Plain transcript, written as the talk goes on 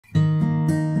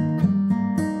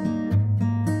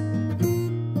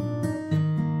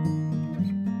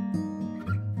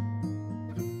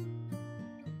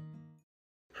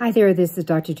Hi there, this is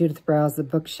Dr. Judith Briles, the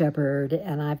Book Shepherd,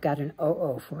 and I've got an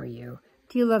oh for you.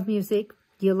 Do you love music?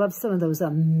 Do you love some of those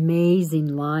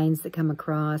amazing lines that come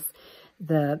across?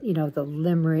 The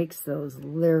limericks, those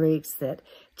lyrics that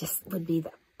just would be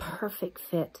the perfect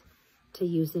fit to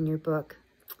use in your book.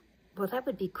 Well, that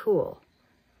would be cool.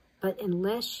 But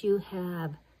unless you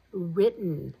have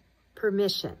written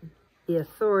permission, the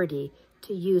authority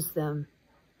to use them,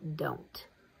 don't.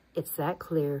 It's that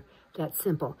clear, that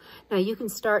simple. Now, you can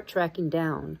start tracking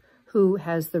down who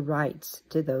has the rights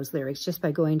to those lyrics just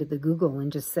by going to the Google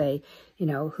and just say,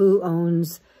 who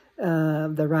owns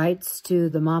the rights to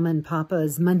the Mama and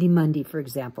Papa's Monday Monday, for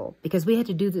example, because we had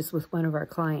to do this with one of our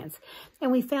clients.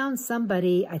 And we found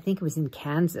somebody, I think it was in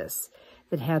Kansas,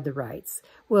 that had the rights.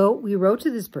 Well, we wrote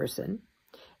to this person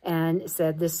and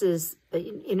said,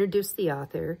 introduced the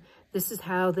author. This is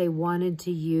how they wanted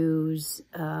to use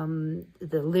the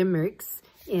limericks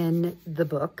in the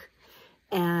book.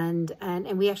 And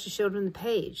we actually showed them the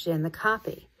page and the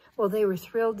copy. Well, they were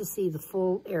thrilled to see the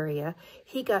full area.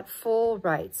 He got full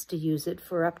rights to use it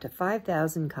for up to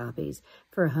 5,000 copies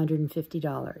for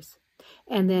 $150.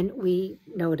 And then we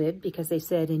noted, because they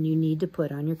said, and you need to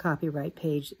put on your copyright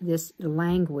page this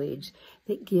language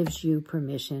that gives you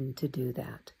permission to do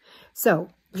that. So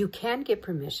you can get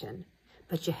permission,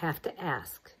 but you have to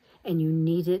ask, and you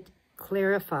need it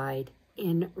clarified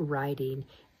in writing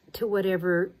to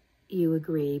whatever you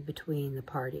agree between the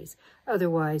parties.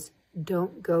 Otherwise,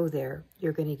 don't go there.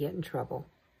 You're going to get in trouble.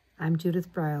 I'm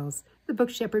Judith Briles, the Book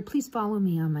Shepherd. Please follow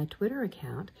me on my Twitter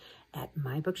account at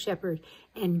MyBookShepherd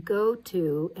and go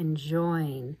to and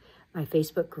join my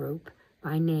Facebook group,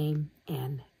 my name,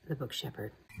 and the Book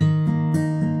Shepherd.